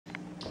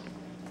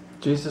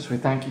Jesus, we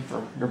thank you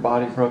for your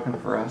body broken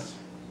for us.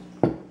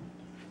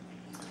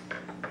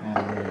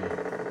 And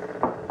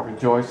we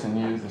rejoice in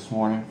you this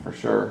morning for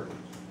sure.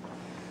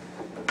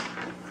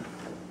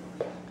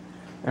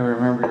 And we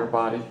remember your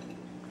body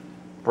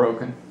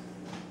broken.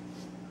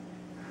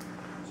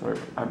 So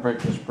I break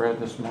this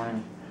bread this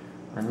morning,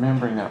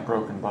 remembering that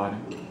broken body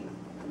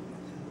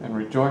and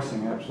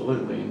rejoicing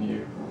absolutely in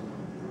you.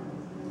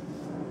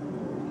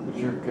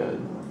 Because you're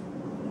good.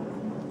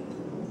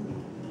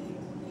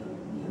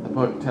 The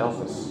book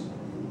tells us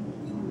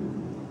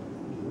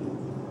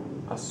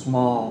a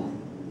small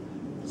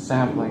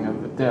sampling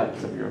of the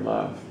depth of your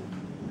love.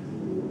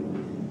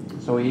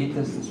 So we eat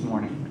this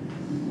morning.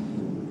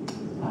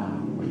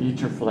 We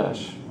eat your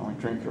flesh and we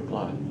drink your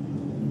blood.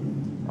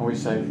 And we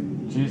say,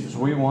 Jesus,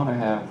 we want to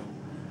have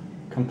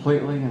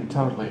completely and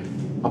totally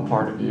a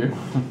part of you.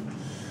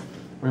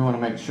 We want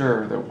to make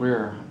sure that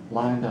we're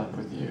lined up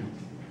with you.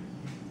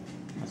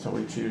 And so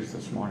we choose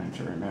this morning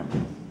to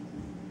remember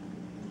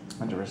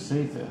and to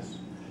receive this.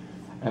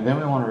 And then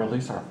we want to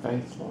release our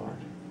faith, Lord,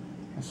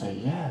 and say,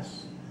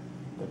 yes,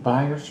 that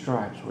by your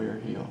stripes we are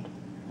healed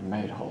and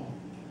made whole.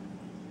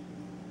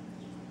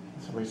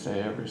 So we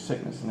say every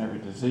sickness and every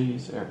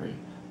disease, every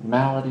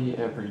malady,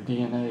 every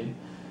DNA,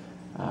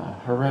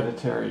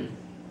 hereditary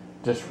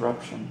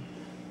disruption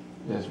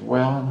is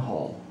well and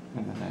whole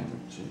in the name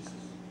of Jesus.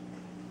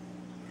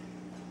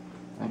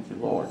 Thank you,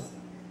 Lord.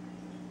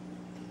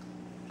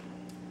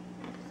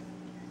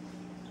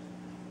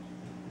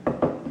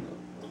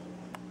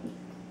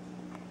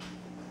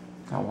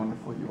 How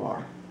wonderful you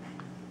are,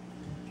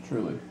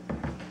 truly.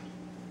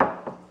 I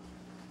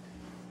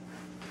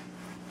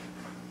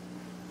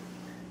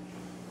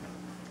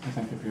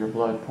thank you for your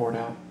blood poured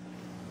out,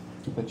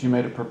 that you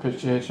made a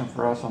propitiation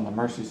for us on the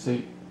mercy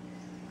seat,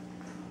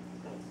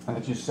 and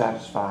that you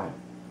satisfied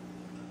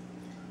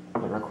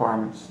the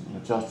requirements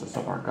and the justice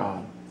of our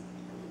God.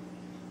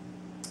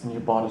 And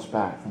you bought us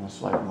back from the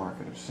slave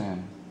market of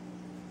sin,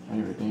 and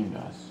you redeemed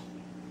us,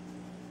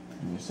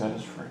 and you set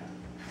us free.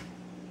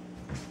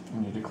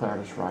 And you declared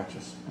us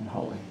righteous and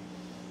holy.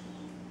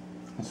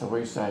 And so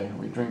we say,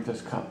 we drink this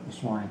cup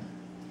this morning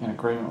in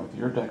agreement with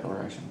your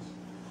declarations.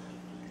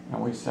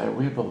 And we say,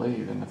 we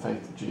believe in the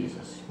faith of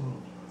Jesus,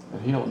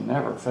 that he'll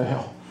never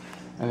fail,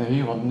 and that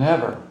he will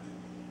never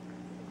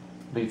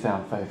be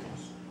found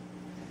faithless.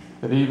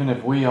 That even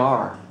if we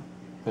are,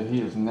 that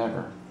he is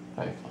never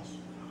faithless.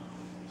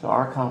 So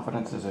our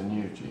confidence is in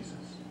you,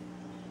 Jesus.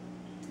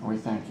 And we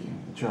thank you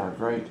that you are a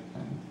great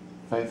and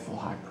faithful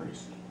high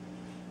priest,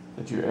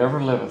 that you ever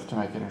liveth to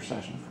make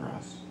intercession for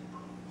us.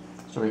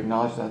 So we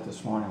acknowledge that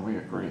this morning. We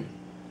agree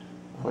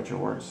with what your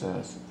word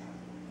says.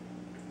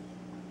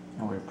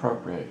 And we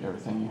appropriate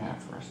everything you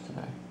have for us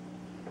today.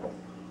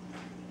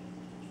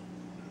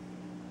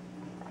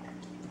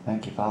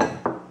 Thank you,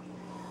 Father.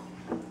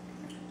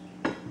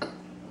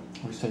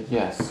 We say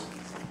yes.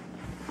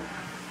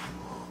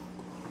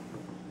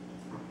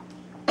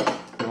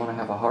 We want to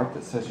have a heart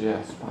that says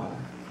yes, Father,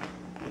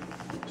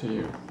 to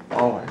you,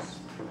 always.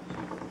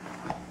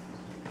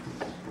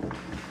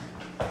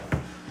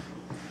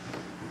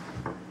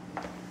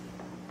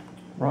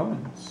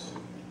 Romans.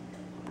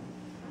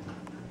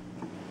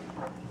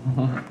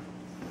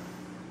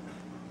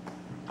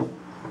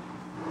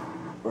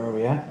 Where are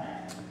we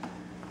at?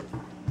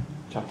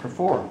 Chapter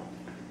 4.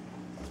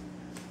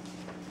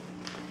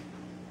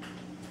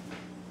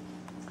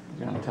 He's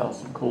going to tell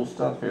us some cool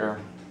stuff here.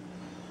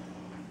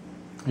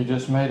 He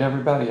just made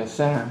everybody a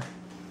sinner.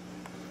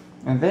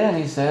 And then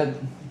he said,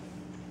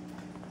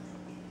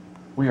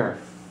 we are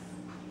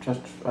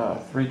just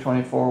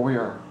 3:24, we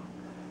are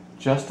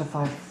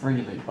justified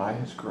freely by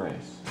his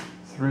grace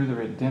through the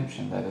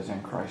redemption that is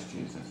in Christ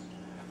Jesus.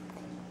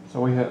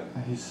 So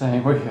he's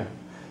saying we have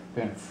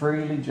been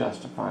freely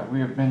justified.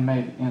 We have been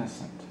made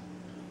innocent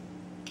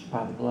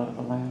by the blood of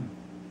the Lamb.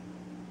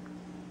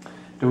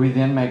 Do we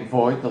then make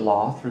void the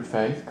law through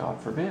faith? God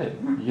forbid.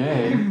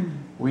 Yea,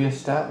 we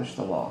establish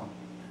the law.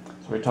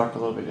 So we talked a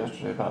little bit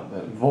yesterday about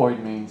that void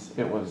means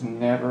it was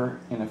never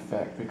in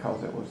effect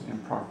because it was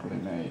improperly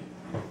made.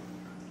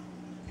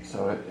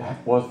 So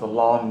was the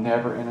law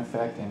never in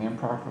effect and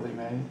improperly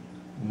made?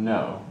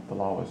 No, the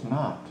law was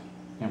not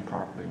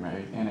improperly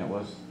made, and it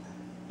was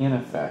in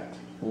effect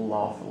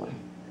lawfully.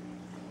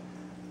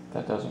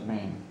 That doesn't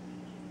mean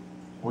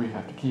we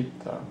have to keep it,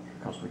 though,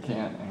 because we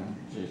can't, and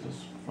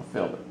Jesus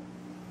fulfilled it.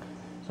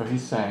 So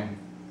he's saying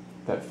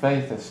that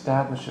faith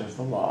establishes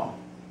the law.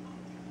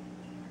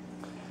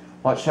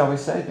 What shall we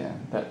say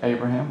then? That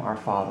Abraham, our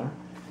father,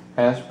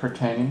 as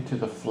pertaining to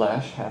the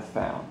flesh, hath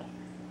found.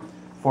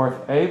 For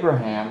if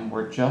Abraham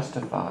were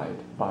justified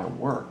by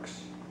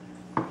works,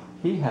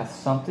 he hath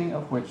something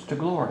of which to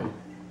glory,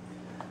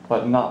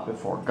 but not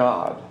before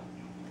God.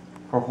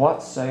 For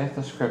what saith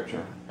the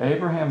Scripture?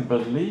 Abraham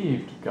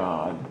believed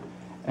God,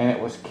 and it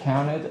was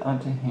counted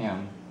unto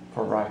him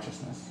for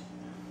righteousness.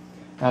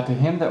 Now to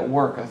him that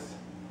worketh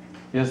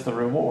is the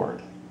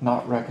reward,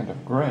 not reckoned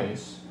of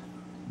grace,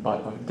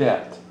 but of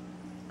debt.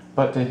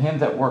 But to him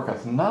that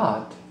worketh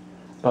not,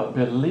 but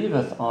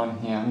believeth on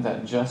him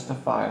that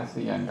justifieth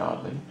the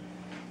ungodly,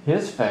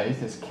 his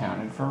faith is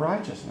counted for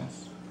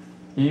righteousness.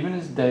 Even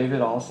as David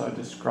also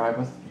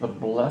describeth the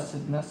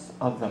blessedness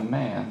of the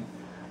man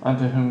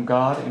unto whom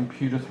God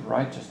imputeth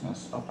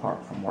righteousness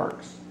apart from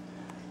works,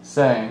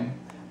 saying,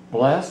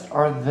 Blessed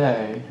are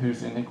they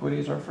whose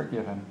iniquities are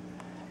forgiven,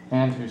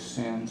 and whose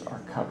sins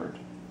are covered.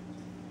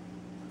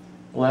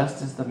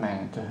 Blessed is the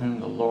man to whom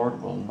the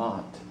Lord will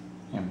not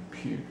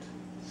impute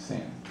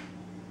sin.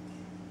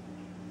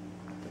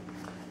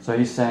 So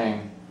he's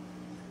saying,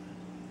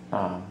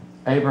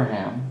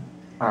 Abraham,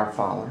 our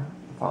father,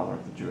 the father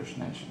of the Jewish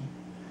nation,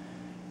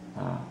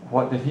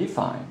 what did he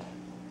find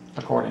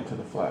according to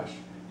the flesh?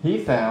 He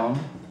found,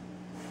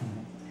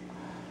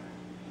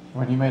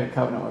 when God made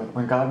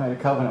a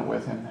covenant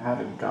with him, how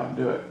did God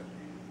do it?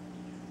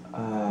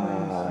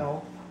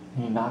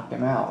 He knocked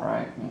him out,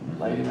 right? He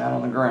laid him out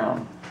on the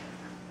ground.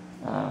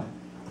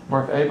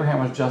 Where if Abraham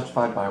was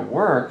justified by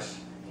works,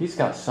 he's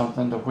got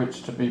something to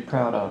which to be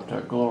proud of,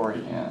 to glory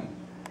in.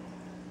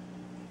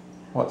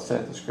 What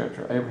saith the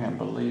Scripture? Abraham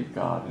believed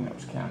God and it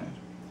was counted.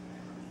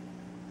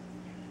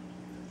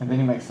 And then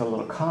he makes a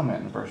little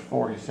comment in verse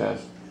 4. He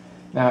says,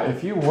 now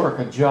if you work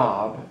a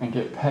job and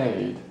get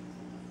paid,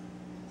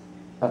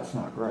 that's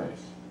not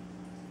grace.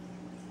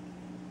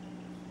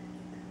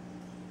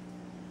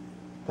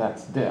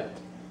 That's debt.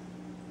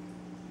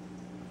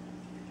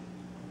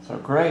 So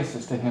grace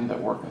is to him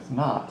that worketh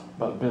not,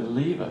 but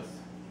believeth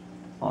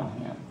on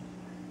him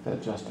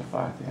that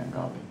justifieth the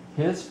ungodly.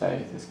 His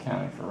faith is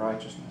counted for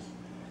righteousness.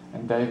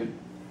 And David,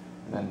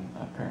 then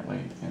apparently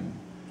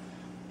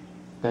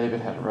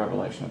David had a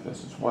revelation of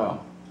this as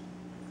well.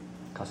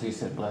 Because he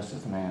said, blessed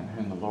is the man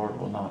whom the Lord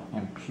will not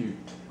impute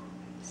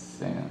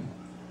sin.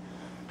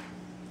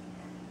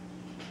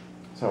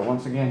 So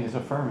once again, he's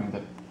affirming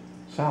that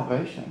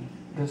salvation,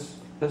 this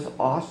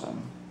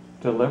awesome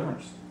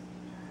deliverance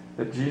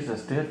that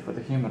Jesus did for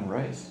the human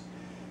race,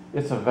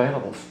 it's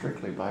available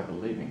strictly by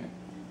believing it,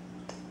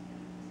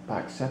 by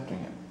accepting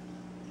it,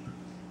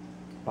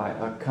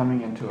 by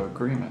coming into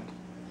agreement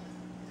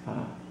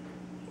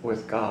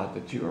with God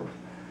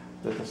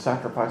that the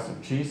sacrifice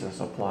of Jesus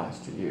applies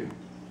to you,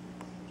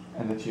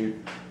 and that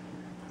you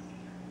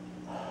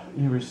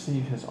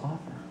receive his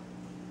offer.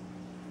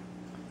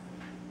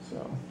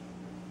 So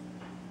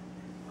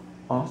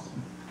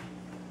awesome.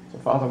 So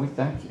Father, we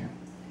thank you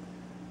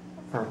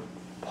for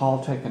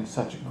Paul taking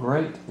such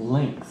great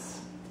lengths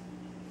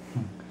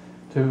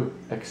to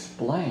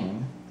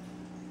explain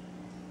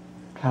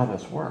how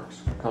this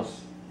works,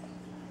 because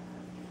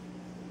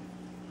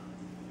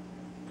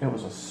it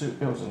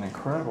was an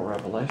incredible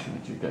revelation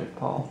that you gave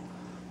Paul.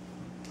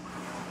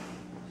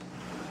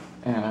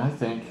 And I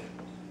think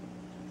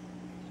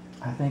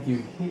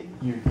you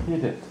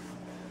hid it.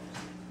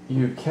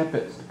 You kept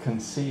it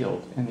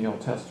concealed in the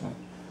Old Testament,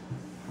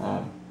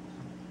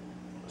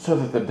 so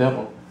that the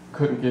devil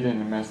couldn't get in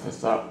and mess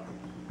this up.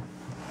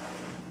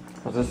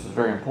 Because this is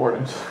very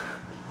important.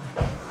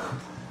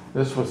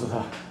 This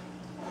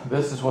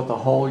is what the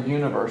whole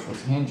universe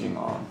was hinging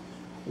on.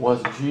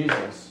 Was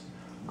Jesus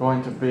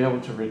going to be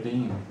able to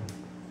redeem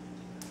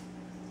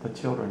the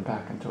children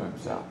back into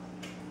himself?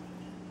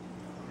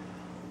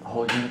 The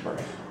whole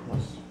universe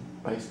was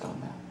based on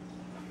that.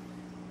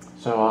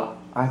 So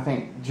I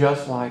think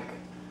just like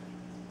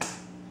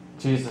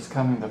Jesus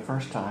coming the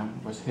first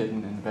time was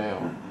hidden and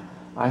veiled,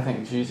 I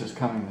think Jesus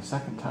coming the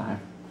second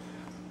time,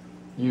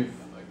 you've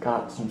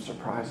got some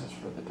surprises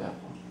for the devil.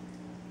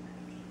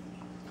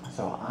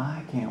 So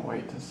I can't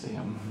wait to see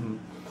him.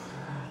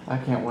 I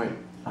can't wait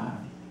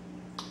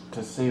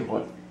to see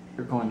what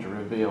you're going to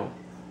reveal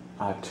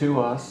to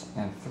us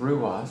and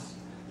through us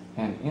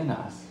and in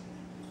us.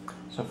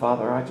 So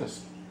Father, I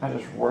just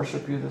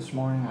worship you this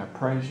morning. I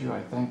praise you.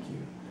 I thank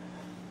you.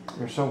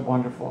 You're so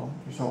wonderful.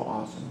 You're so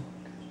awesome.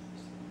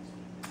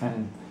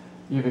 And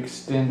you've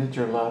extended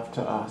your love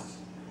to us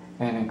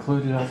and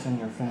included us in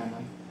your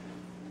family.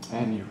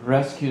 And you've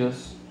rescued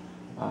us.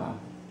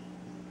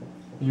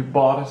 You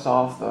bought us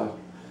off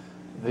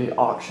the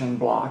auction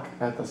block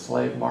at the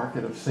slave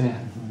market of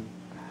sin.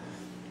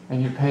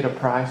 And you paid a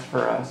price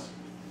for us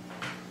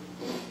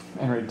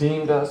and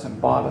redeemed us and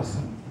bought us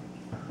and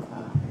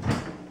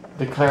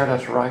declared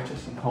us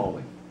righteous and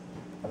holy.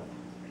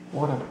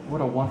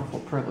 What a wonderful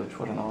privilege.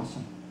 What an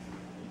awesome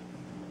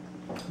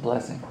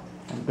blessing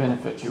and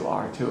benefit you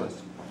are to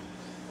us.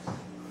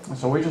 And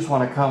so we just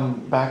want to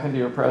come back into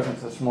your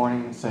presence this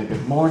morning and say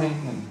good morning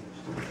and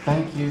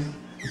thank you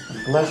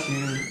and bless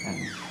you,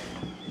 and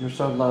you're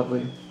so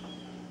lovely.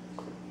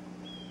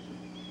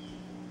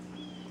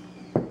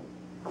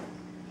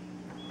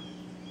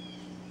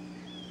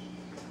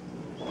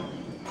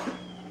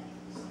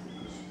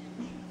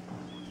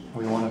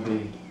 We want to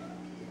be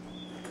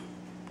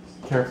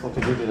careful to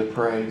give you the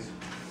praise.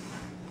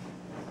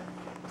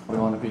 We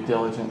want to be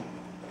diligent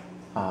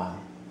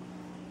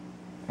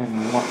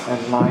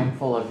and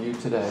mindful of you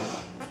today.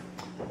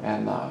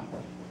 And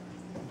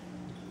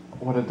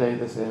what a day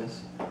this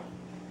is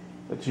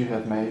that you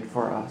have made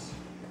for us.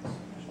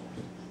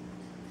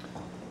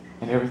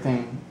 And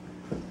everything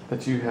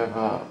that you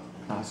have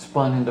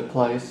spun into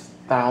place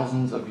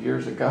thousands of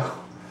years ago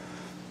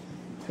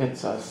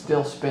It's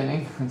still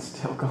spinning and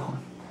still going.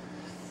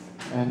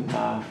 And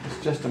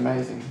it's just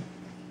amazing.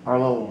 Our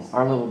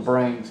little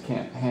brains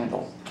can't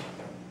handle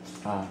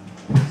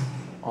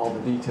all the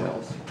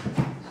details.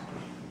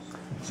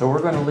 So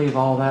we're going to leave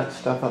all that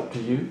stuff up to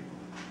you.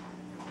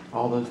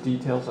 All those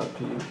details up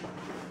to you.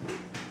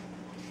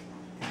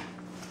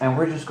 And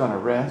we're just going to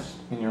rest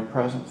in your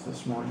presence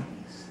this morning.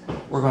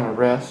 We're going to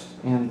rest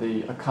in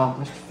the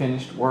accomplished,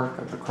 finished work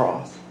of the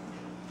cross.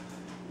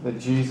 That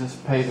Jesus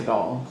paid it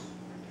all.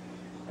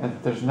 And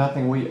that there's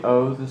nothing we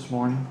owe this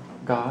morning,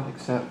 God,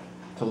 except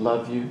to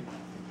love you.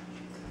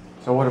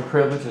 So what a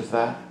privilege is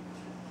that.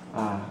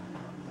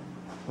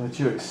 That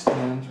you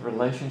extend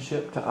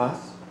relationship to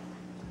us.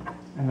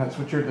 And that's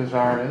what your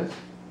desire is.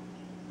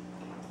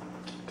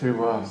 To,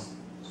 what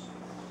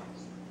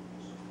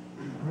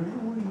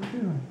are you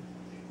doing?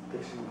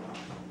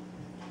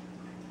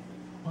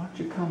 Why don't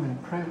you come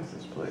and pray with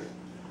us, please?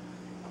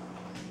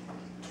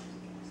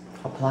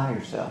 Apply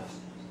yourselves.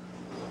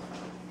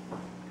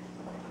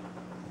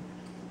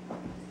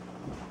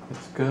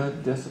 It's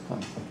good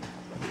discipline.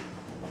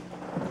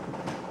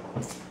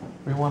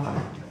 We want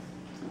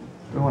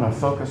to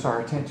focus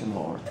our attention,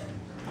 Lord,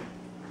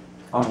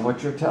 on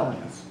what you're telling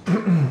us.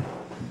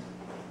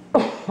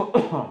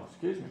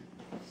 Excuse me.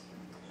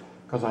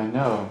 Because I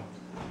know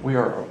we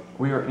are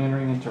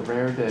entering into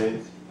rare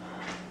days.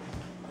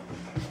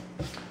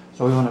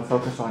 So we want to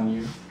focus on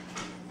you.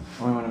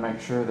 And we want to make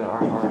sure that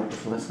our heart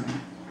is listening.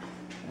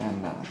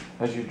 And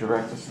as you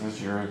direct us, as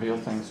you reveal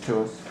things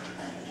to us,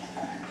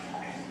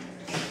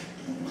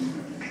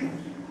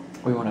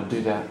 we want to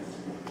do that.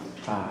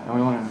 And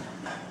we want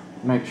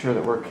to make sure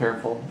that we're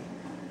careful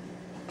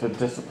to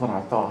discipline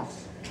our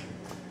thoughts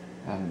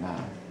and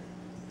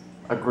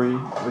agree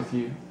with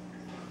you.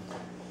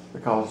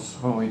 Because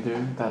when we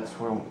do, that's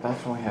when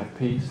we have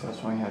peace,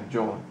 that's when we have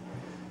joy,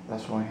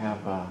 that's when we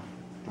have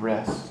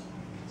rest.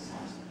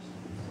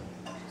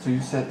 So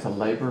you said to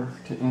labor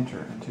to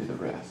enter into the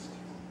rest.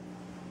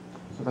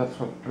 So that's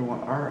what we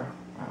want our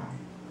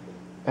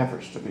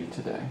efforts to be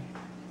today.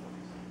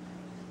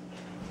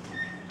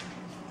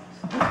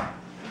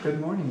 Good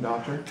morning,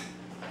 daughter.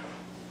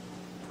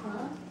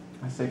 Huh?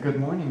 I say good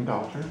morning,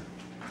 daughter.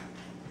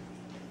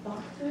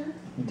 Doctor?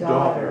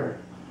 Daughter.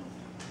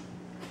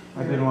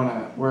 I didn't want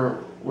to.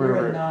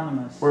 We're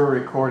anonymous. We're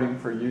recording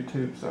for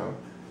YouTube, so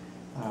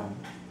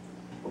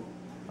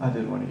I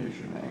didn't want to use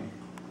your name.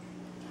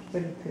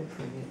 But you could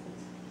forget.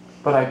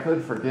 But I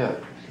could forget.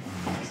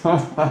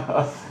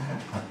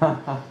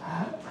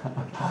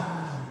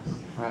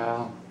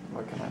 Well,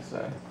 what can I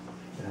say?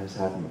 That has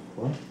happened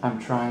before. I'm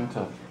trying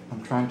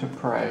to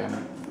pray.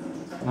 I'm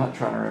not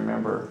trying to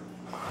remember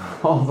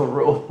all the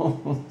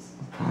rules.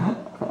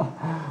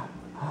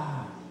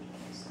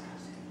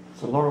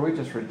 So Lord, we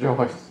just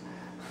rejoice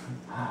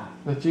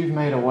that you've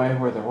made a way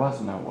where there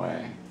was no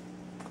way,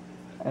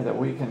 and that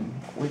we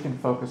can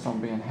focus on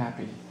being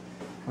happy.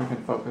 We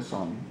can focus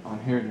on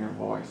hearing your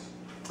voice.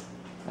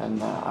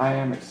 And I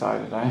am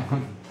excited.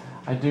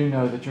 I do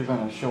know that you're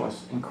going to show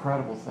us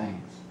incredible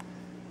things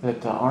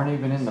that aren't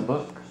even in the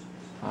book.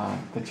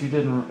 That you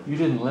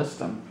didn't list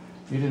them.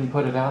 You didn't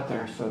put it out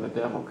there so the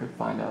devil could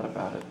find out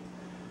about it.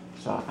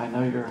 So I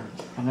know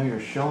you're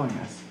showing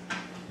us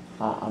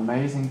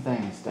amazing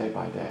things day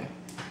by day,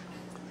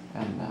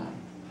 and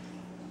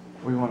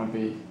we want to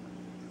be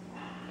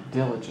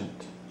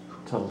diligent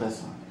to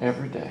listen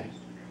every day.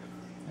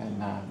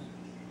 And I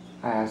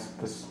ask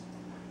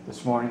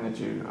this morning that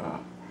you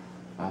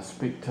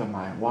speak to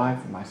my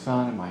wife and my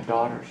son and my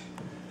daughters,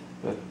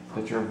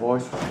 that your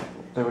voice,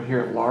 they would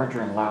hear it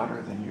larger and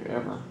louder than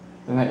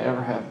they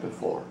ever have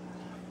before,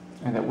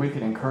 and that we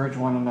could encourage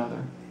one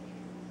another.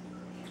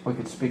 We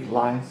could speak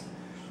life.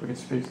 We could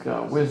speak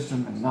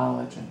wisdom and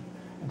knowledge and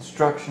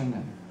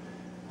instruction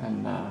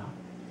and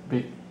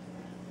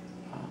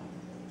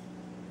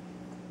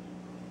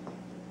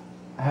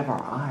have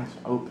our eyes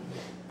open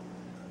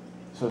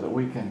so that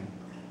we can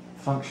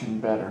function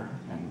better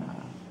and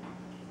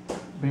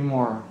be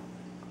more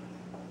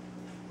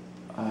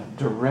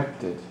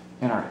directed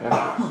in our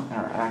efforts and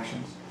our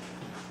actions,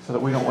 so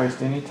that we don't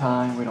waste any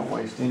time, we don't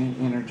waste any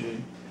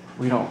energy,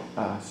 we don't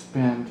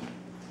spend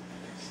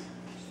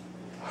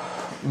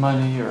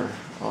money or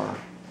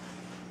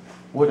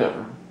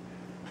whatever,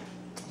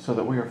 so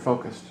that we are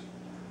focused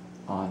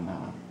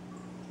on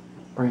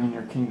bringing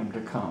your kingdom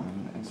to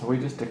come. And so we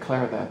just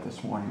declare that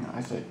this morning.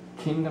 I say,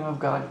 kingdom of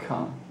God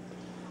come,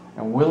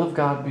 and will of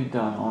God be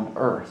done on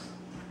earth,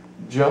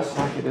 just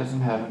like it is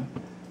in heaven,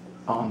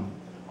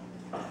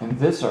 in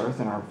this earth,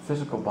 in our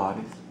physical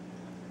bodies,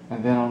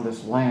 and then on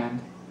this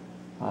land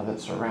that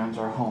surrounds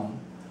our home.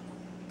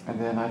 And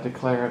then I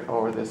declare it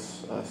over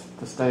this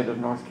the state of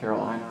North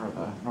Carolina, or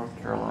the North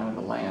Carolina,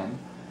 the land,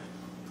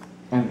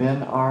 and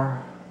then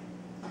our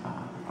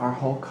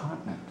whole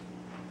continent,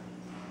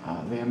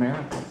 the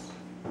Americas.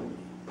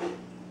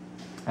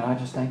 And I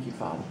just thank you,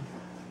 Father,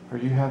 for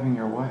you having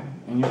your way,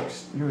 and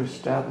you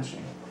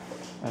establishing,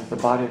 as the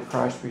body of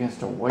Christ begins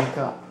to wake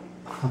up,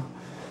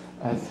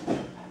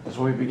 as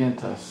we begin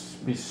to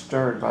be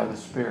stirred by the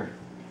Spirit,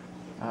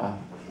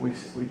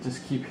 we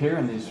just keep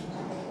hearing these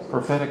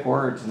prophetic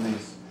words and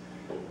these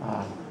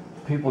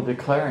people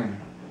declaring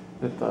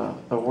that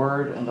the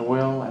word and the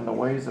will and the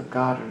ways of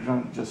God are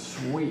going to just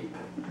sweep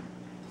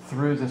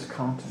through this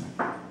continent.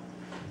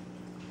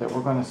 That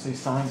we're going to see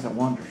signs and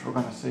wonders. We're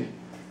going to see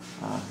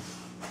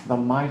the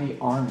mighty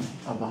army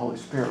of the Holy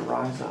Spirit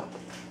rise up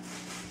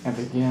and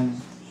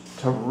begin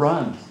to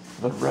run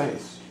the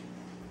race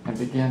and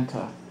begin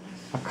to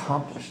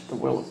accomplish the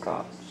will of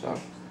God. So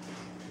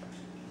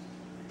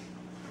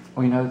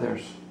we know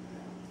there's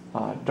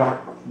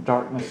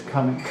darkness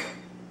coming.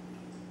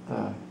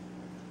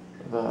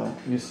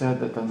 You said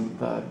that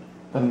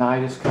the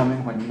night is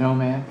coming when no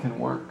man can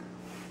work.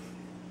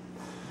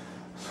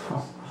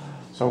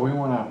 So we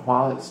want to,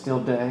 while it's still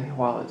day,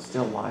 while it's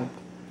still light,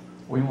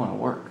 we want to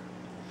work.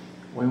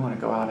 We want to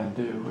go out and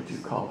do what you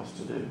call us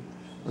to do.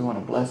 We want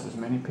to bless as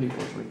many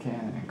people as we can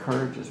and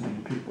encourage as many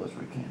people as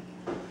we can.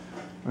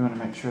 We want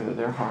to make sure that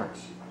their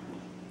hearts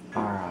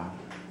are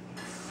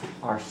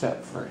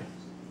set free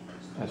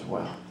as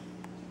well.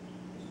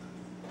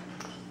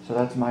 So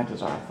that's my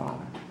desire,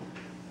 Father.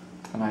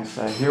 And I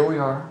say, here we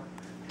are.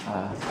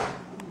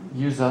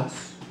 Use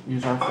us.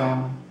 Use our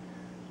family.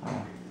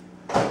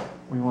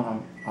 We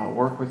want to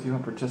work with you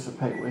and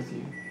participate with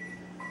you.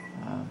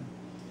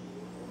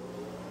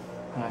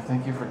 And I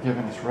thank you for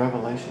giving us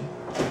revelation.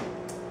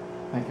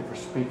 Thank you for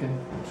speaking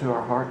to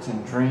our hearts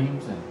in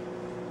dreams and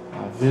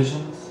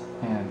visions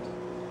and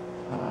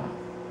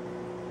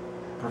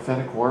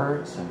prophetic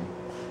words and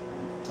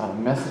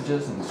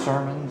messages and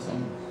sermons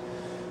and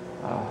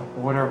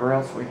whatever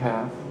else we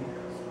have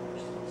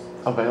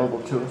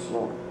available to us,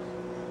 Lord.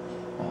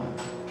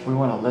 We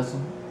want to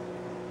listen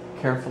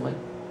carefully.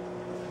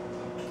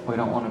 We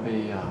don't want to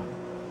be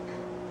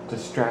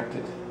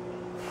distracted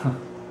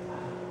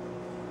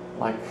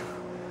like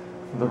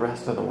the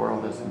rest of the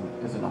world is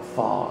in a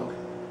fog,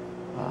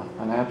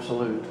 an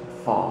absolute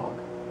fog,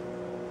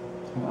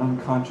 and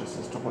unconscious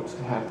as to what's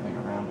happening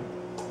around it.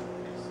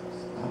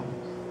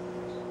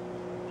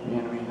 The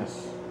enemy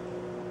has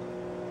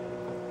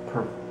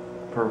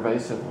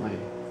pervasively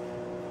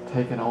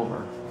taken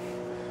over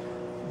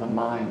the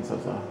minds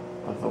of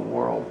the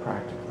world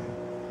practically.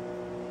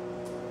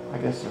 I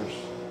guess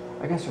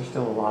there's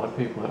still a lot of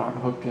people that aren't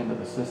hooked into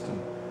the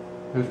system,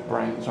 whose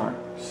brains aren't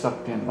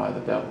sucked in by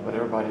the devil, but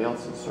everybody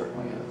else's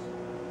certainly is.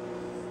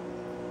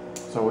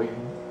 So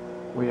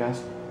we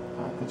ask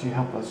that you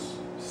help us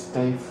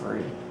stay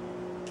free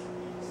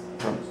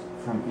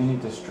from any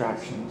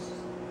distractions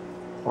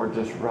or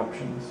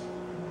disruptions.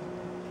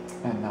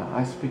 And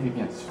I speak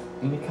against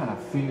any kind of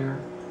fear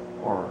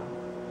or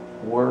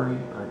worry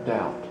or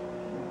doubt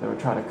that would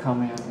try to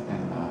come in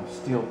and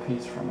steal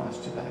peace from us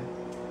today.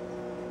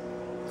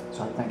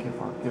 So I thank you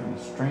for giving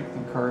us strength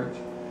and courage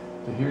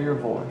to hear your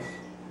voice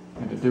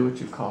and to do what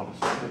you've called us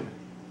to do.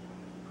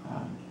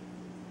 And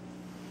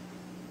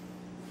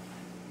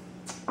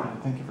I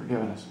thank you for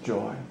giving us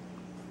joy.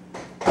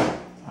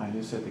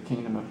 You said the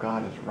kingdom of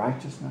God is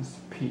righteousness,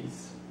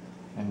 peace,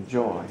 and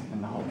joy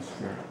in the Holy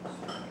Spirit.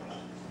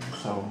 And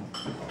so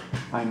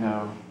I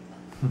know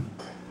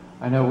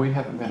we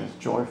haven't been as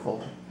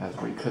joyful as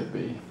we could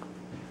be.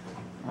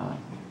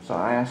 So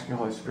I ask you,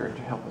 Holy Spirit,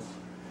 to help us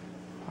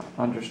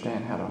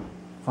understand how to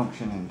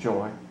function in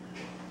joy.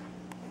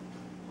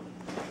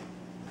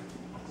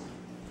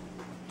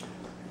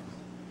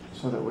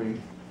 So that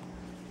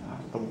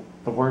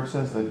the word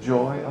says the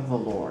joy of the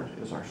Lord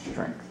is our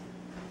strength.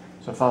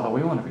 So Father,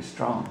 we want to be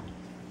strong.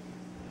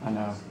 I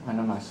know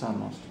my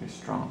son wants to be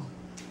strong.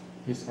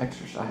 He's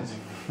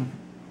exercising.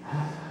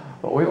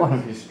 But we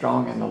want to be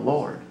strong in the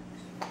Lord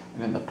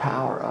and in the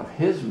power of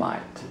His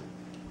might.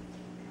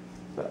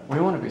 But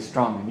we want to be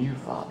strong in you,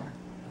 Father,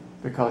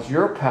 because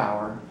your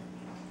power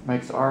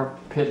makes our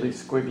piddly,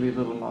 squiggly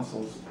little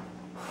muscles.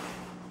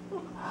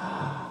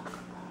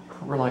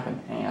 We're like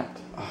an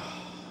ant.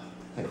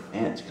 Like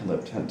ants can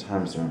lift 10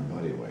 times their own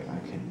body weight. I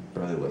can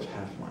barely lift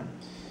half mine.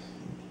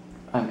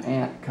 An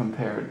ant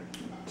compared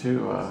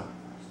to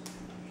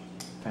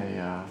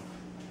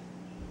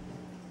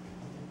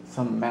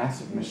some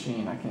massive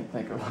machine. I can't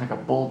think of, like a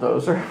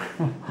bulldozer.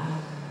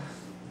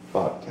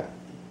 Bobcat.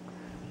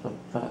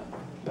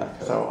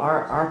 So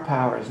our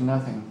power is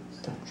nothing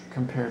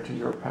compared to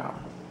your power.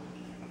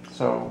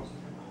 So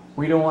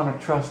we don't want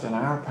to trust in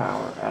our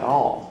power at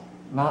all,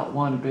 not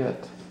one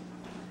bit.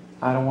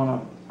 I don't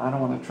want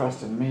to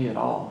trust in me at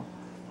all.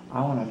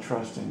 I want to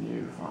trust in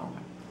you, Father.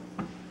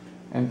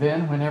 And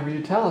then whenever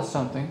you tell us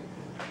something,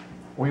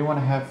 we want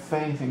to have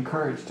faith and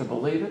courage to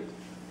believe it,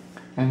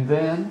 and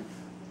then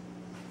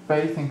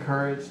faith and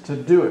courage to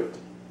do it.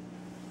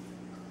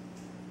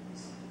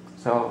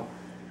 So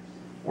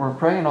we're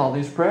praying all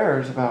these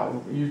prayers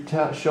about you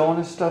showing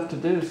us stuff to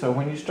do. So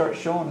when you start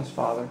showing us,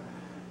 Father,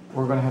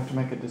 we're going to have to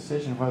make a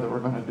decision whether we're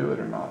going to do it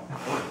or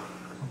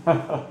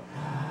not.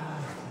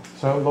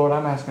 So, Lord,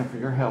 I'm asking for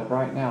your help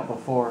right now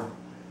before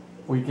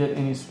we get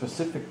any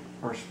specific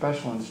or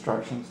special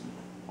instructions,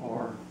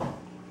 or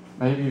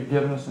maybe you've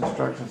given us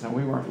instructions and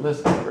we weren't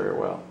listening very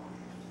well.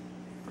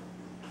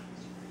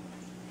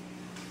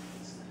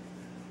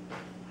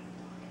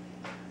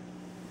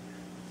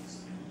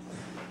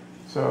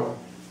 So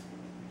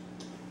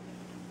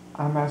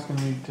I'm asking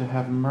you to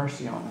have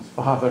mercy on us,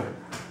 Father.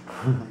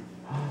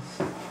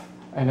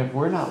 And if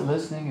we're not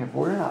listening, if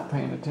we're not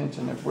paying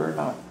attention, if we're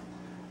not,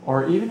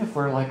 or even if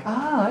we're like,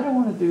 I don't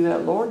want to do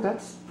that, Lord,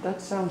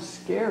 that sounds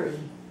scary.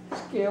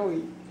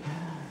 Scary.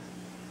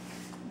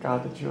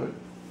 God, that you would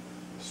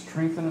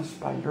strengthen us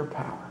by your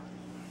power.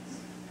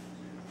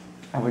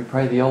 And we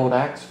pray the old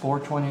Acts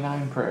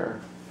 4:29 prayer.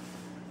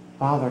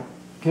 Father,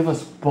 give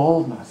us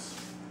boldness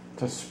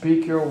to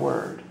speak your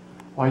word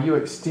while you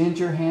extend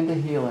your hand to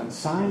heal and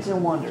signs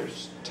and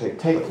wonders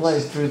take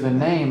place through the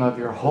name of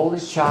your holy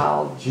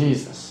child,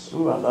 Jesus.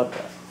 Ooh, I love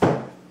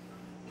that.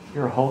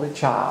 Your holy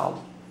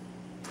child.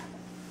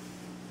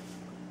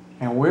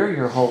 And we're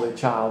your holy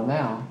child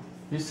now.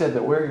 You said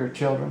that we're your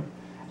children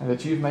and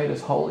that you've made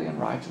us holy and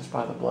righteous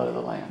by the blood of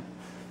the Lamb.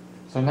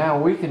 So now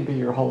we can be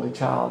your holy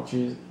child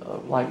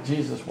like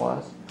Jesus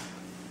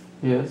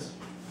is.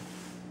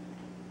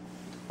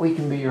 We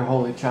can be your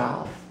holy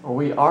child, or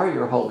we are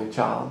your holy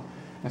child.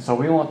 And so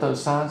we want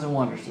those signs and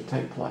wonders to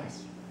take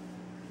place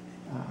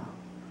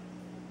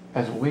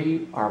as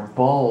we are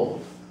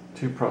bold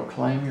to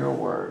proclaim your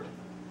word.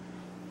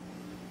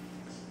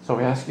 So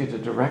we ask you to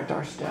direct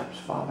our steps,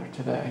 Father,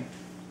 today.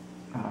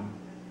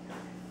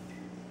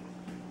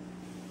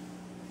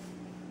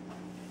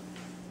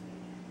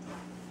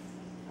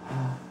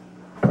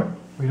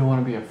 We don't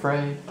want to be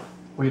afraid.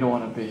 We don't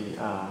want to be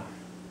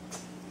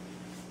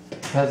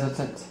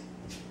hesitant.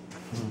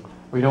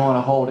 We don't want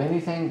to hold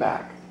anything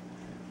back.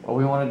 But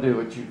we want to do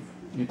what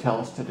you tell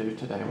us to do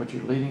today, what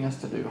you're leading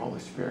us to do, Holy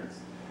Spirit.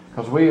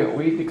 Because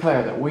we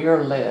declare that we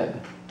are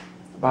led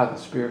by the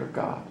Spirit of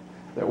God,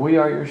 that we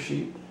are your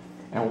sheep,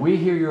 and we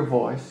hear your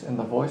voice, and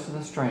the voice of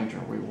the stranger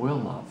we will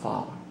not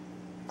follow.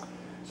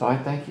 So I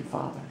thank you,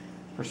 Father,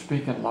 for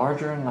speaking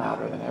larger and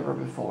louder than ever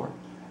before.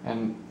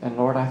 And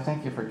Lord, I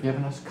thank you for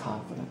giving us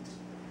confidence.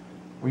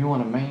 We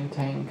want to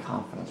maintain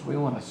confidence. We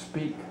want to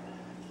speak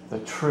the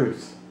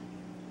truth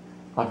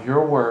of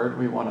your word.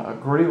 We want to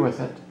agree with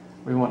it.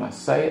 We want to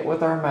say it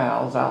with our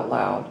mouths out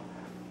loud.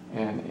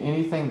 And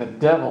anything the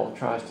devil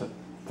tries to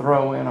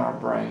throw in our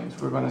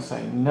brains, we're going to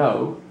say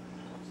no,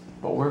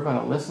 but we're going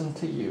to listen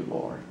to you,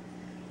 Lord.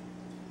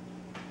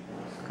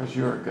 Because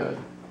you're good.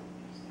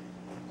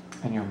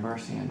 And your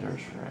mercy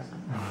endures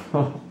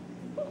forever.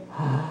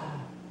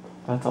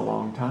 That's a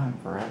long time,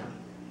 forever.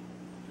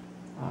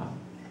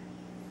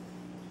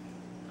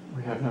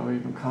 We have no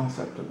even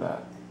concept of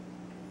that.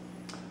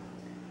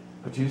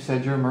 But you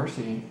said your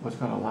mercy was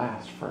going to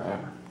last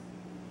forever.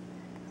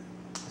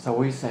 So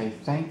we say,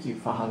 thank you,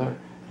 Father.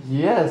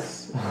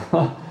 Yes.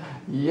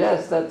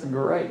 Yes, that's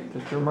great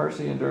that your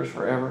mercy endures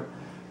forever,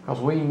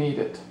 because we need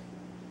it.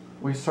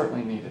 We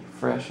certainly need it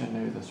fresh and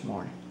new this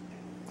morning.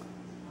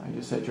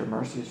 You said your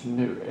mercy is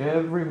new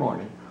every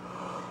morning.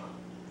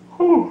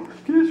 Oh,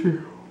 excuse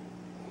me.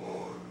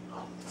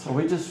 So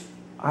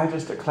I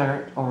just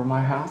declare it over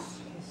my house,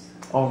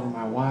 over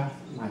my wife,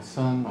 my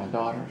son, my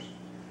daughters,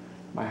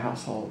 my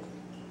household.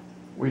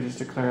 We just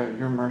declare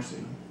your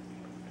mercy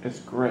is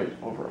great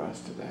over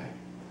us today.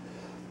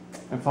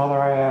 And Father,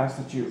 I ask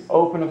that you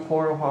open a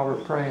portal while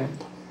we're praying.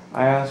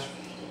 I ask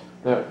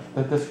that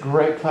this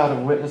great cloud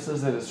of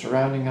witnesses that is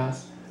surrounding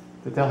us,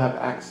 that they'll have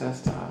access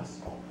to us.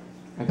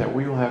 And that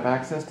we will have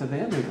access to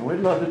them even.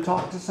 We'd love to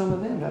talk to some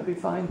of them. That'd be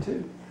fine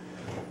too.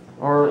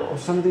 Or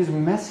some of these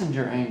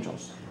messenger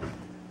angels.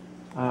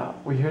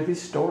 We hear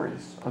these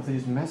stories of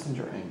these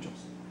messenger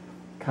angels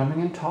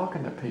coming and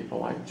talking to people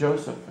like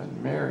Joseph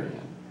and Mary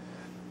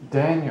and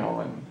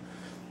Daniel and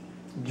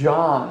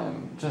John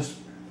and just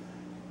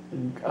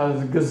a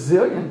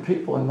gazillion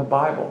people in the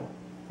Bible.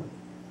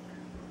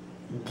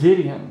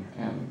 Gideon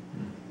and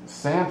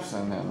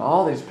Samson and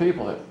all these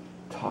people that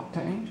talk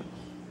to angels.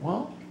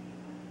 Well,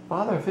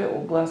 Father, if it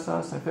will bless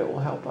us, if it will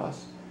help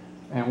us,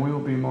 and we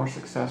will be more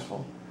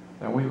successful,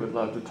 then we would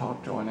love to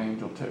talk to an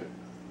angel too.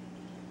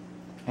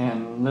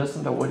 And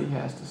listen to what he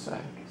has to say.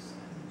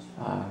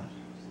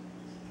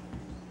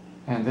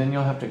 And then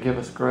you'll have to give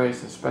us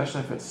grace,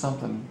 especially if it's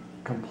something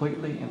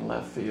completely in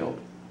left field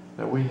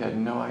that we had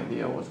no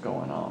idea was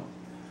going on.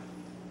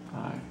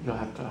 You'd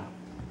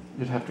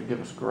have to give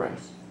us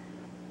grace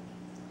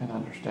and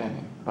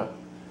understanding. But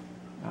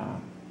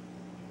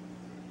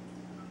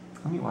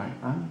anyway,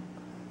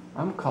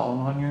 I'm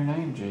calling on your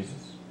name,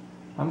 Jesus.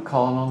 I'm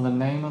calling on the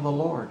name of the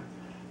Lord.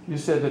 You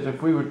said that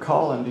if we would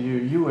call unto you,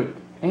 you would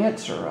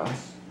answer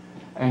us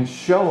and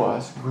show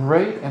us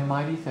great and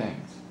mighty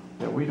things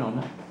that we don't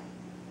know.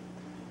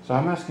 So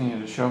I'm asking you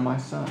to show my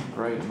son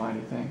great and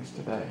mighty things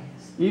today.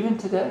 Even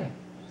today.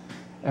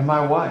 And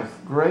my wife,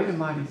 great and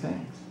mighty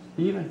things.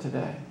 Even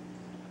today.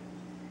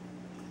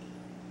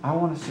 I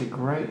want to see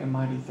great and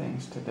mighty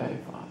things today,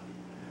 Father.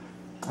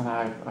 And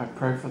I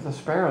pray for the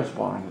Sparrows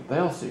Barn that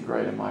they'll see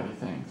great and mighty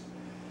things.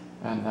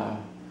 And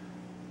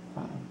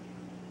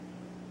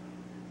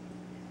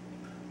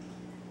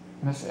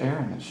Miss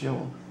Erin, that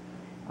she'll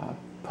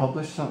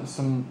publish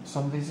some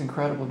of these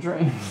incredible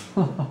dreams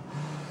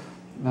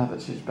now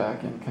that she's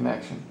back in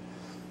connection.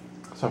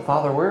 So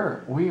Father,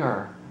 we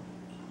are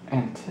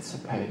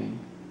anticipating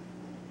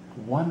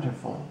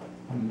wonderful,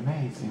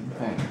 amazing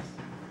things.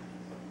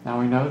 Now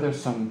we know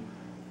there's some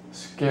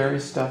scary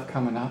stuff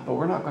coming up, but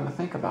we're not going to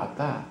think about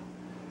that.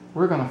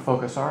 We're going to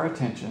focus our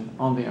attention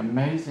on the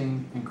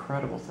amazing,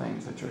 incredible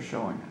things that you're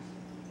showing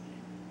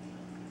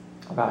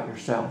us about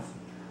yourself,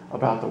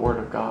 about the Word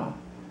of God,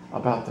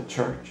 about the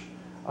church,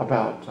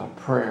 about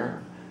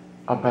prayer,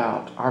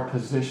 about our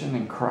position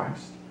in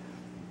Christ,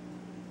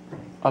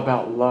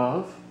 about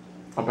love,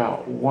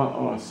 about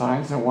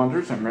signs and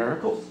wonders and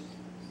miracles,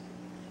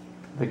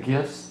 the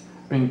gifts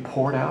being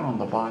poured out on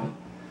the body,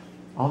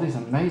 all these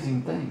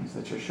amazing things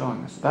that you're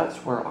showing us. That's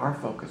where our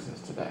focus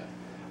is today.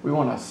 We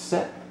want to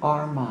set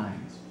our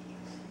minds.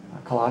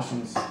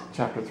 Colossians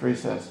chapter 3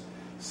 says,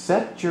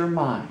 set your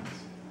minds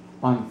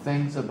on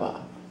things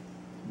above,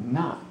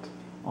 not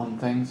on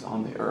things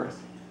on the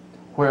earth,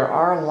 where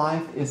our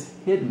life is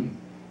hidden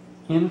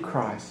in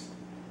Christ,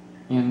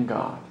 in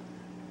God.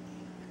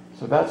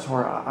 So that's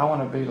where I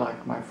want to be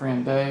like my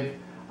friend Dave.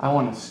 I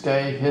want to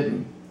stay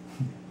hidden.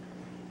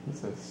 He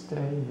says, stay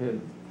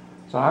hidden.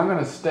 So I'm going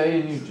to stay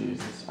in you,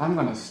 Jesus. I'm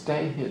going to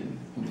stay hidden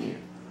in you.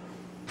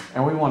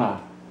 And we want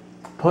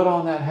to put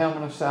on that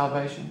helmet of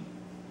salvation.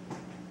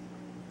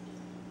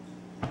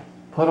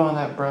 Put on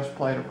that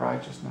breastplate of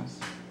righteousness.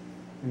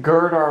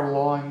 Gird our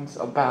loins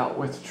about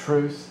with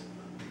truth.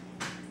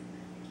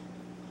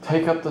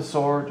 Take up the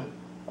sword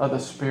of the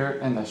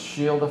Spirit and the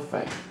shield of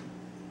faith.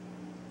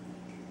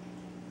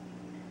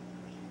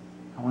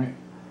 And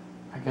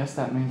I guess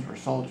that means we're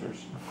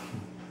soldiers.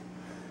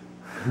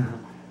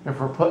 If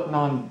we're putting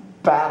on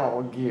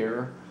battle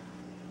gear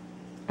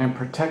and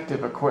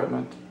protective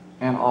equipment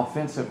and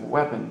offensive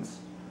weapons,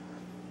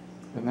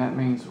 then that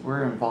means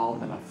we're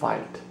involved in a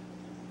fight.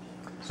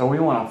 So we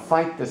want to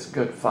fight this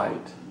good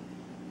fight,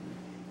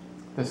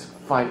 this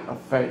fight of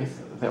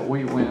faith that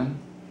we win,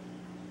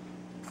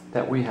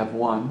 that we have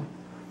won.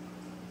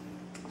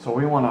 So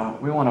we want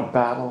to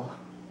battle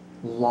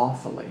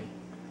lawfully.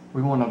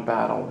 We want to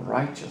battle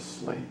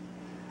righteously.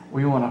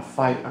 We want to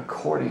fight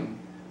according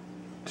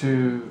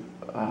to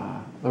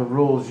the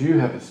rules you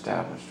have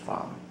established,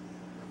 Father.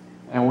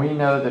 And we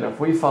know that if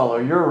we follow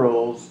your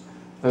rules,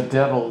 the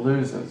devil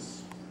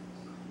loses.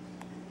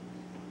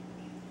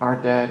 Our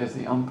dad is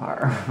the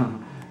umpire.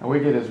 And we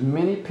get as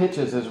many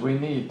pitches as we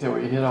need till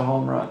we hit a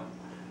home run.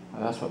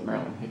 Well, that's what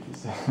Marilyn Hickey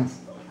says.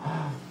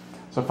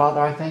 So, Father,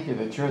 I thank you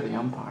that you're the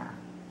umpire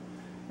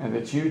and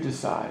that you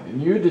decide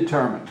and you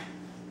determine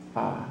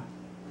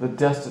the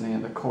destiny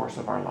and the course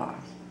of our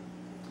lives.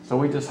 So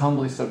we just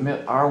humbly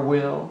submit our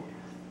will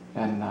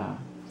and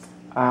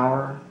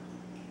our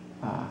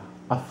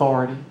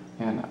authority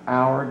and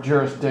our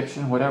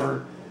jurisdiction,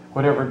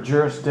 whatever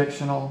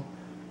jurisdictional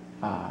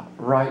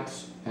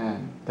rights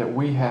and that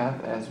we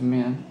have as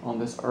men on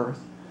this earth.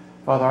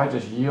 Father, I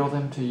just yield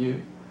them to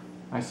you.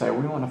 I say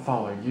we want to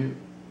follow you.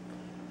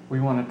 We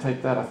want to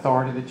take that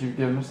authority that you've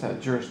given us, that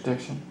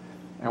jurisdiction,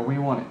 and we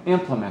want to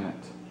implement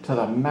it to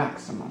the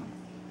maximum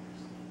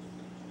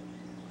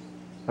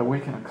that we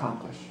can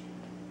accomplish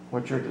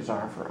what your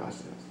desire for us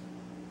is.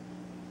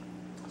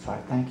 So I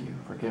thank you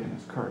for giving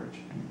us courage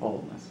and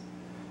boldness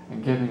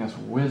and giving us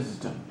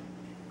wisdom.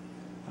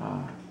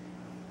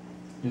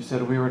 You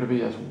said we were to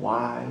be as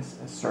wise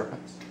as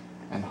serpents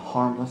and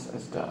harmless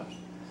as doves.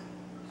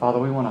 Father,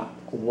 we want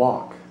to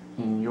walk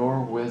in your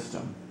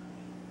wisdom.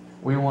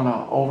 We want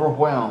to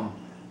overwhelm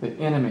the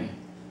enemy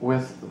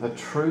with the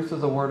truth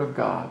of the Word of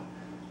God,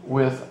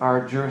 with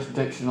our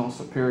jurisdictional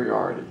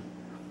superiority,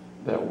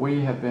 that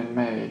we have been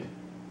made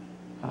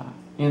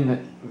in the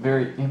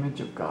very image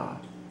of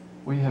God.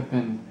 We have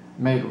been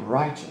made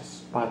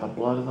righteous by the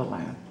blood of the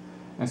Lamb.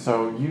 And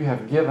so you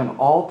have given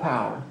all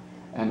power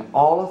and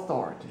all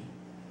authority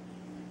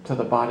to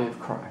the body of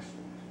Christ.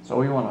 So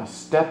we want to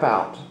step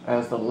out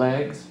as the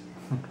legs,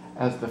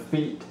 as the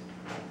feet,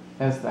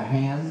 as the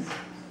hands.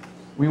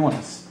 We want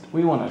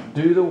to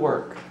do the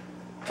work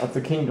of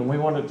the kingdom. We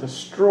want to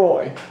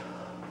destroy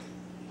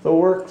the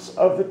works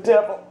of the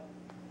devil.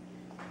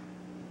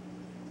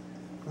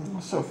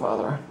 So,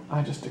 Father,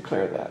 I just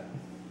declare that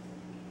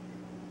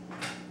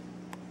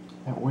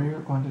we are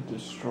going to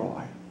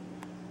destroy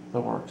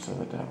the works of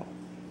the devil.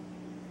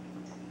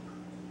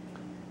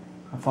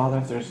 And Father,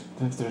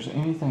 if there's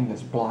anything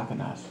that's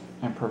blocking us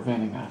and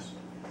preventing us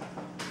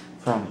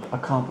from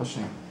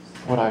accomplishing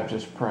what I've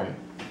just prayed,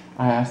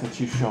 I ask that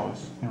you show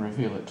us and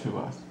reveal it to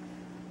us.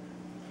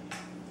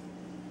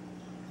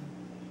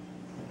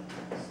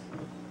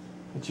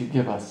 That you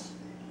give us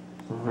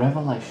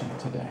revelation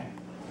today.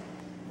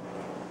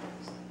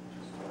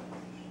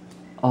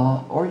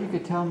 Or you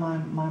could tell my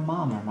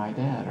mom or my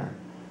dad or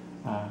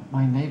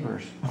my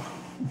neighbors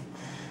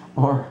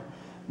or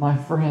my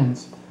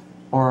friends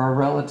or our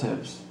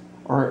relatives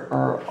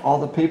or all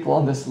the people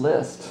on this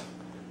list.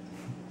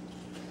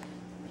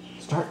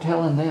 Start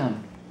telling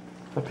them,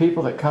 the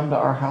people that come to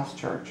our house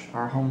church,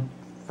 our home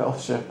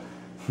fellowship,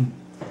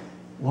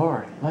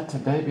 Lord, let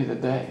today be the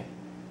day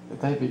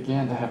that they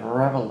begin to have a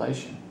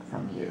revelation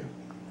from you,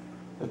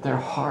 that their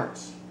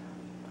hearts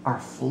are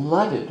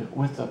flooded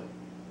with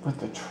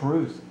the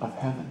truth of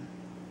heaven,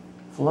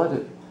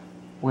 flooded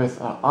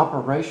with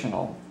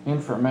operational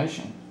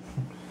information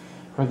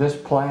for this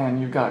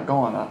plan you've got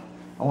going up.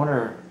 I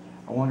wonder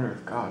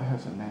if God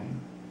has a name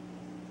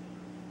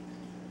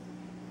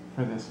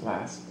for this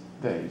last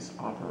day's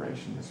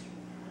operation.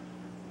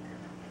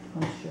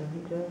 I'm sure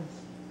he does.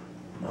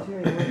 I'm sure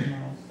he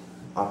recognized.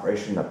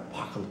 Operation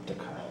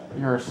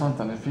Apocalyptica. Or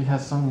something. If he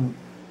has some,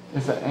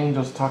 if the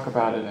angels talk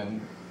about it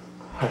in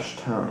hushed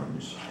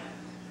tones.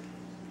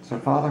 So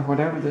Father,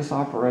 whatever this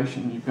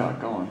operation you've got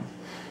going,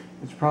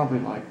 it's probably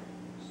like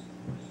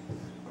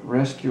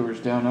rescuers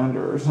down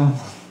under or something.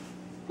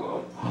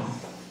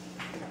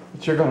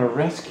 But you're going to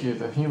rescue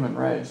the human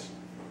race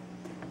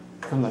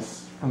from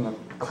the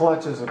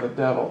clutches of the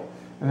devil,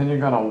 and then you're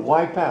going to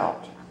wipe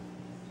out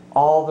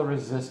all the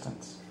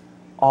resistance,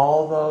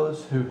 all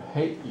those who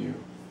hate you.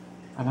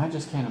 And I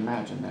just can't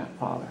imagine that,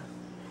 Father.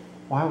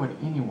 Why would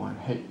anyone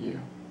hate you?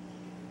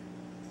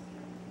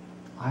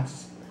 I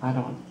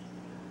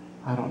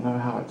don't know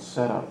how it's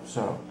set up.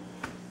 So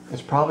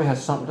it probably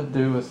has something to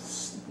do with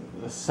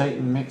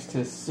Satan mixed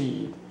his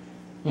seed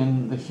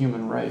in the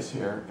human race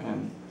here,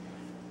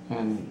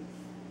 and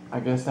I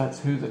guess that's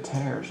who the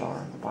tares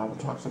are. The Bible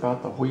talks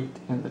about the wheat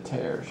and the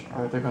tares.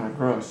 They're going to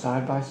grow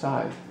side by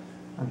side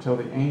until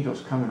the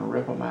angels come and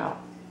rip them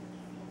out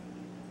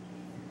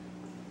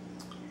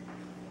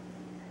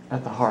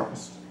at the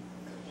harvest,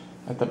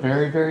 at the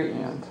very, very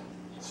end.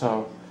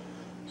 So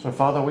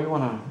Father, we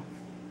want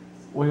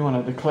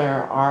to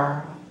declare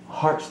our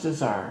heart's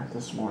desire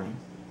this morning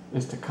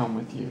is to come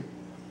with you.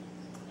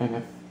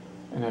 And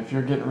if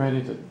you're getting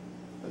ready to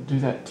do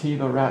that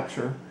Teva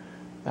rapture,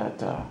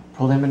 that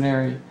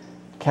preliminary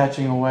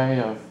catching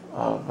away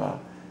of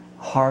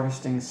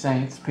harvesting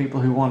saints, people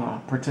who want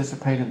to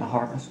participate in the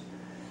harvest,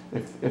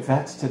 if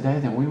that's today,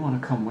 then we want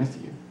to come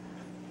with you.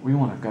 We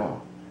want to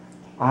go.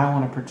 I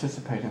want to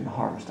participate in the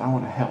harvest. I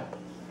want to help.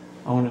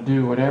 I want to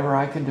do whatever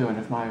I can do. And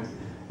if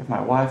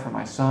my wife or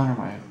my son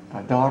or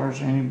my daughters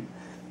or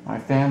my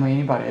family,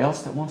 anybody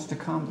else that wants to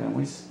come,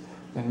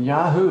 then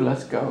Yahoo,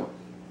 let's go.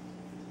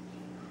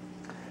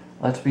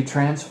 Let's be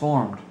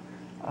transformed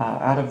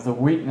out of the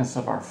weakness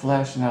of our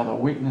flesh and out of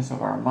the weakness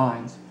of our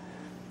minds,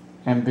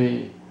 and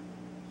be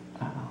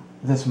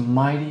this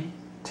mighty,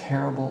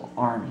 terrible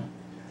army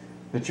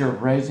that you're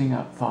raising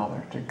up,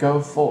 Father, to go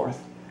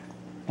forth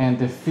and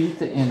defeat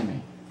the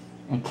enemy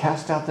and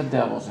cast out the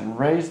devils and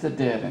raise the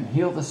dead and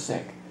heal the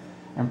sick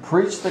and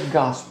preach the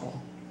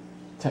gospel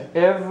to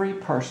every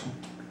person.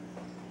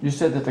 You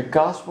said that the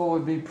gospel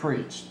would be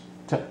preached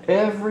to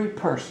every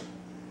person,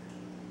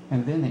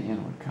 and then the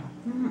end would come.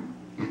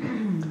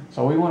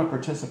 So we want to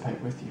participate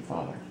with you,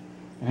 Father.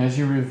 And as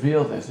you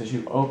reveal this, as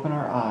you open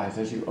our eyes,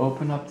 as you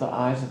open up the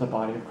eyes of the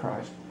body of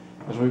Christ,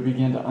 as we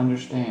begin to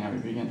understand and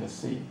we begin to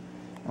see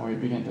and we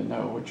begin to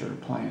know what your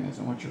plan is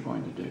and what you're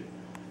going to do,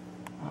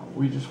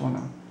 we just want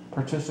to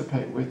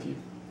participate with you.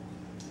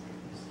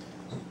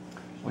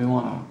 We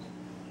want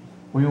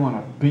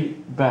to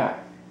beat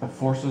back the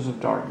forces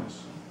of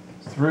darkness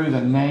through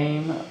the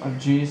name of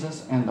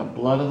Jesus and the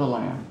blood of the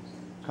Lamb,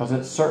 because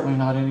it's certainly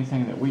not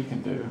anything that we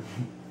can do,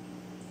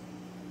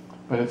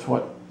 but it's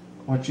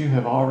what you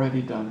have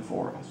already done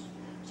for us.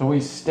 So we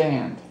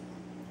stand,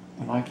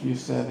 and like you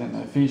said in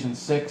Ephesians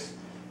 6,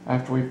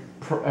 after we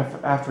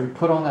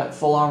put on that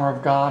full armor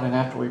of God and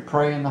after we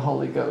pray in the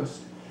Holy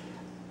Ghost,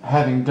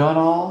 having done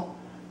all,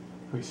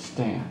 we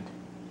stand.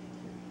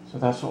 So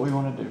that's what we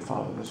want to do,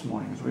 Father, this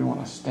morning, is we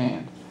want to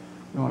stand.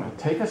 We want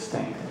to take a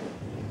stand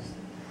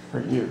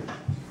for you.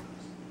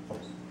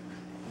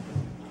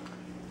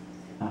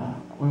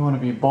 We want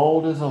to be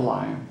bold as a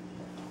lion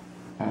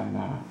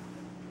and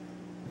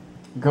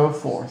go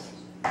forth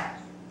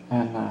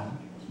and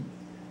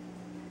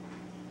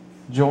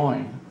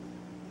join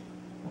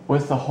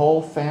with the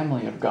whole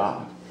family of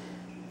God.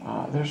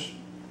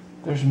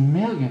 There's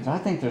millions, I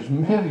think there's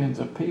millions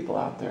of people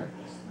out there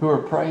who are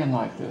praying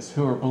like this,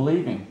 who are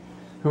believing,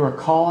 who are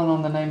calling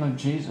on the name of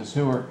Jesus,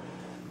 who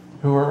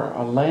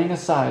are laying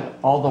aside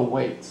all the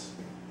weights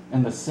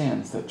and the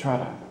sins that try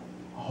to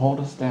hold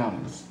us down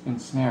and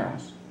ensnare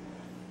us,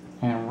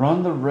 and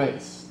run the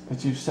race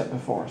that you've set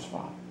before us,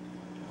 Father.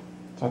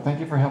 So thank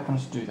you for helping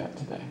us do that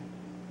today.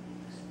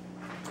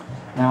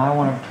 Now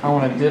I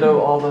want to ditto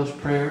all those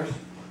prayers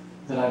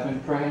that I've been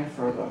praying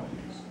for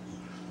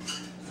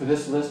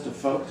this list of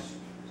folks,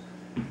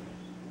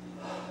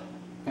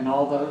 and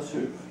all those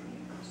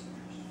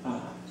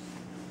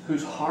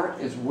whose heart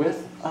is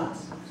with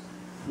us.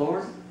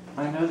 Lord,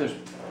 I know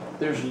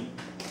there's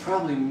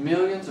probably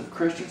millions of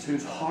Christians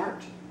whose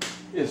heart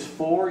is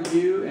for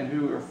you and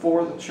who are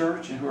for the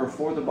church and who are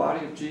for the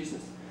body of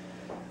Jesus,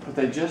 but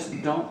they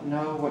just don't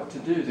know what to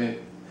do.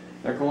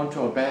 They're going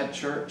to a bad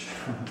church,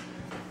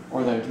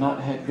 or they've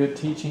not had good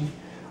teaching,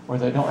 or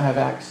they don't have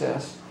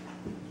access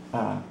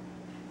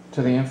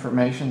to the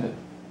information that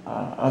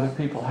other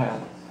people have.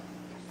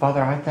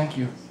 Father, I thank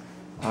you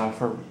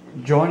for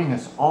joining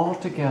us all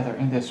together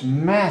in this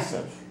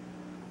massive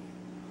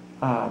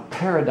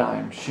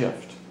paradigm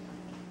shift,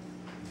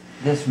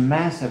 this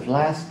massive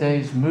last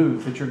days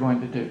move that you're going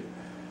to do,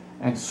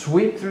 and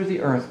sweep through the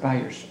earth by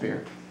your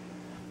Spirit.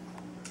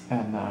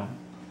 and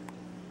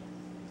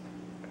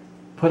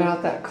put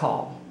out that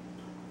call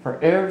for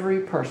every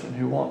person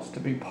who wants to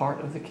be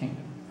part of the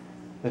kingdom,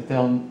 that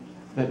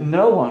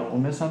no one will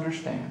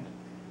misunderstand,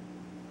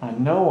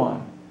 no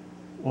one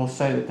will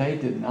say that they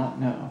did not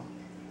know.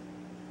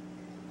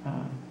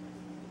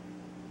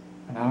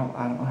 And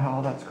I don't know how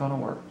all that's going to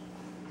work,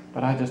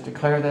 but I just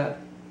declare that,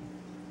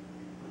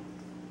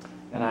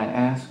 and I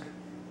ask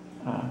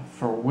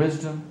for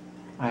wisdom,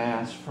 I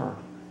ask for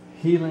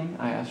healing,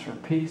 I ask for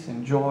peace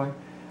and joy,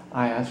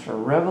 I ask for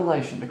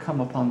revelation to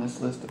come upon this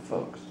list of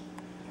folks,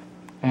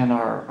 and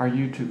our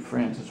YouTube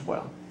friends as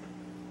well.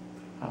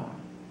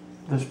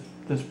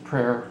 This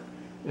prayer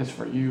is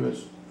for you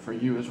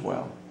as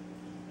well.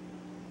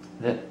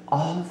 That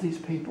all of these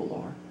people,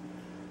 Lord,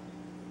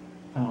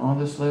 on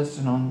this list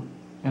and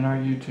in our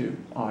YouTube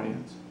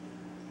audience,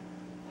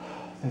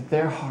 that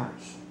their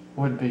hearts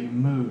would be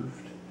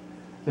moved,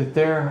 that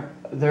their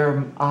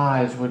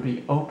eyes would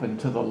be open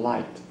to the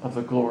light of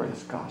the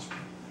glorious gospel,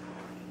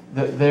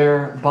 that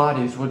their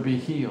bodies would be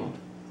healed,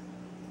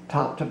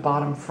 top to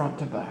bottom, front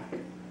to back,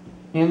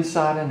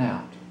 inside and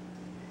out.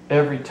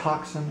 Every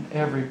toxin,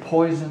 every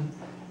poison,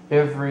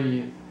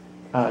 every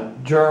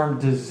germ,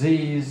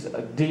 disease,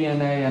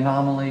 DNA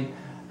anomaly,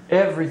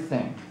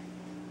 everything,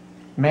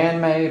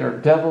 man-made or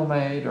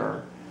devil-made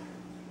or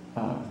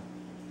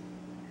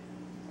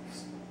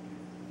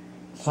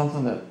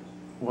something that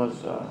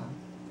was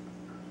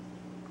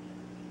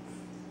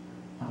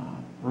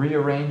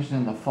rearranged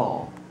in the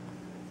fall,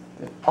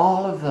 that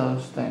all of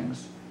those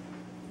things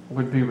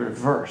would be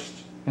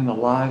reversed in the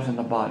lives and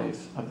the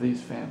bodies of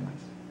these families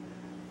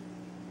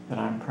that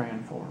I'm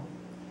praying for.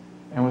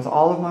 And with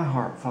all of my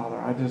heart, Father,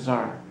 I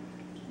desire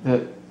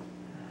that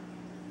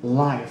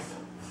life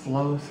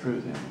flow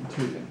through them and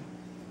to them.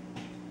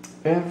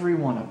 Every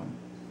one of them.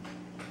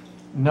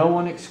 No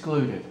one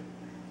excluded.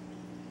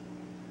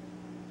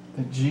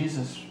 That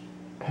Jesus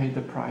paid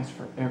the price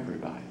for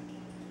everybody.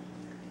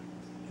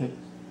 That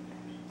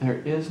there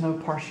is no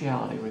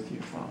partiality with you,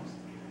 Father.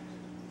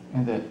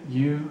 And that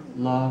you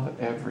love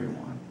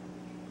everyone.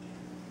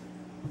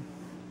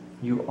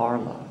 You are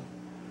love.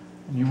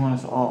 And you want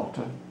us all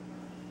to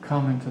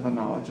come into the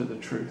knowledge of the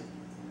truth.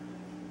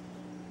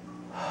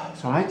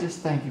 So I just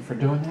thank you for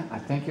doing that. I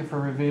thank you for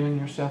revealing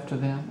yourself to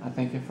them. I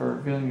thank you for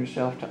revealing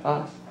yourself to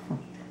us.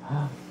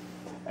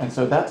 And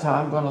so that's how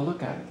I'm going to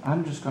look at it.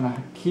 I'm just going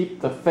to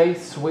keep the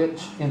faith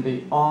switch in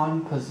the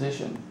on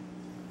position.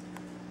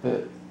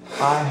 That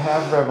I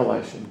have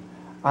revelation.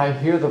 I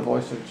hear the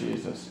voice of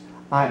Jesus.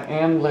 I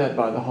am led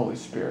by the Holy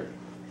Spirit.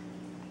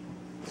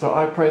 So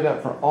I pray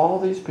that for all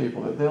these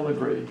people, that they'll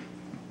agree,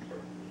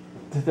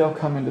 that they'll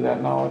come into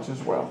that knowledge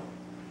as well.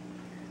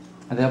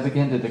 And they'll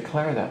begin to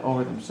declare that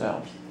over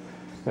themselves.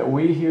 That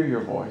we hear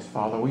your voice,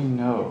 Father. We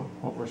know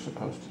what we're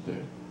supposed to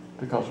do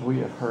because we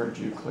have heard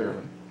you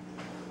clearly.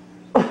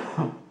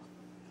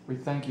 We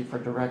thank you for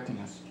directing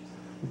us.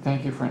 We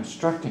thank you for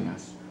instructing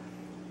us.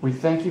 We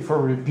thank you for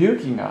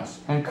rebuking us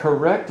and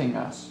correcting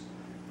us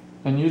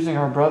and using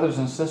our brothers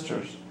and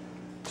sisters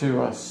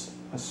to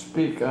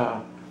speak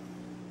a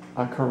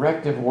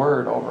corrective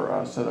word over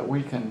us so that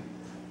we can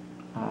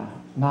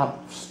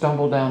not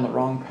stumble down the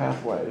wrong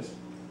pathways.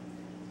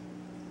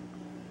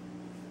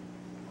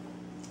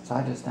 So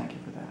I just thank you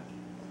for that.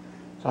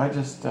 So I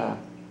just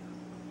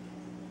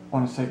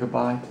want to say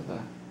goodbye to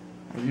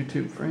our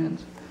YouTube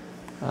friends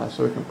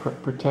so we can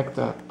protect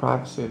the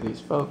privacy of these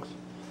folks.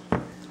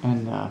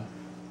 And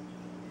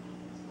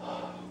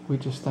we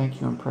just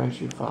thank you and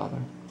praise you, Father,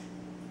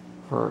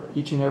 for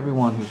each and every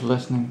one who's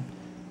listening.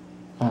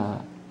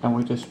 And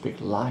we just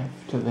speak life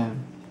to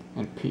them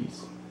and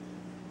peace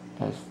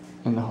as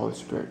in the Holy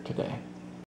Spirit today.